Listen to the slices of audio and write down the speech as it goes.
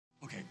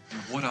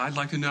What I'd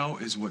like to know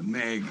is what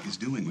Meg is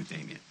doing with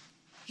Damian.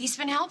 He's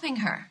been helping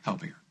her.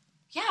 Helping her?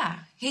 Yeah,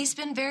 he's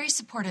been very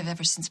supportive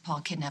ever since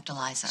Paul kidnapped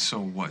Eliza. So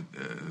what,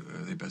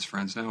 are they best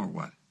friends now or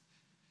what?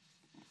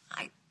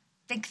 I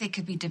think they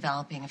could be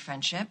developing a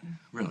friendship.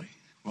 Really?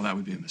 Well, that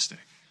would be a mistake.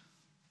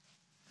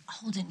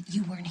 Holden,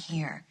 you weren't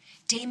here.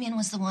 Damian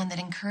was the one that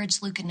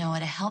encouraged Luke and Noah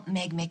to help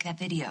Meg make that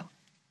video.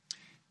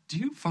 Do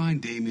you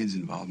find Damian's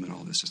involvement in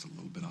all this just a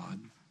little bit odd?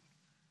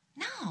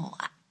 No,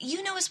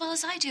 you know as well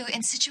as I do,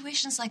 in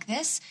situations like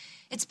this,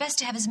 it's best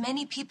to have as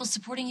many people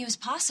supporting you as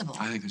possible.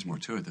 I think there's more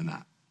to it than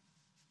that.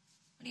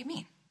 What do you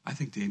mean? I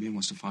think Damian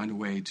wants to find a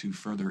way to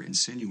further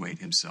insinuate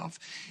himself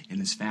in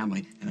this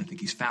family, and I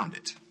think he's found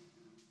it.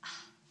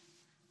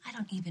 I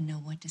don't even know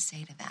what to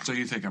say to that. So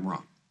you think I'm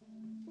wrong?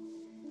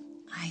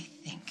 I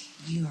think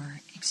you're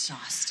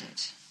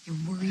exhausted. You're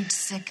worried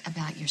sick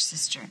about your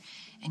sister,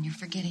 and you're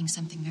forgetting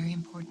something very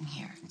important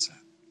here. What's that?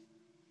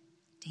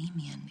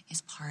 Damian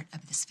is part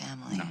of this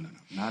family. No.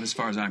 Not as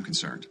far as I'm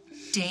concerned.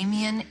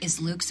 Damian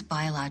is Luke's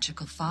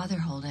biological father,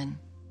 Holden.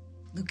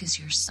 Luke is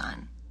your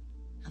son.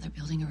 Now they're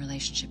building a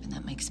relationship, and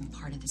that makes him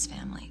part of this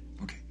family.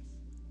 Okay,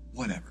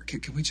 whatever.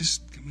 Can we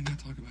not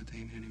talk about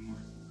Damian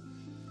anymore?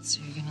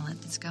 So you're gonna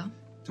let this go?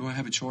 Do I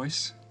have a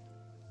choice?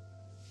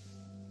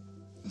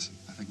 Listen,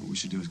 I think what we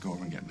should do is go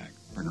over and get Meg.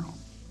 Bring her home.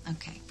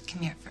 Okay,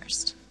 come here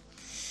first.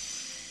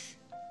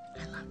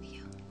 I love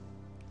you.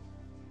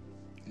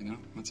 You know,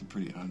 that's a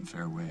pretty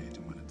unfair way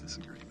to win a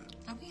disagreement.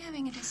 Are we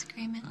having a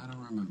disagreement? I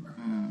don't remember.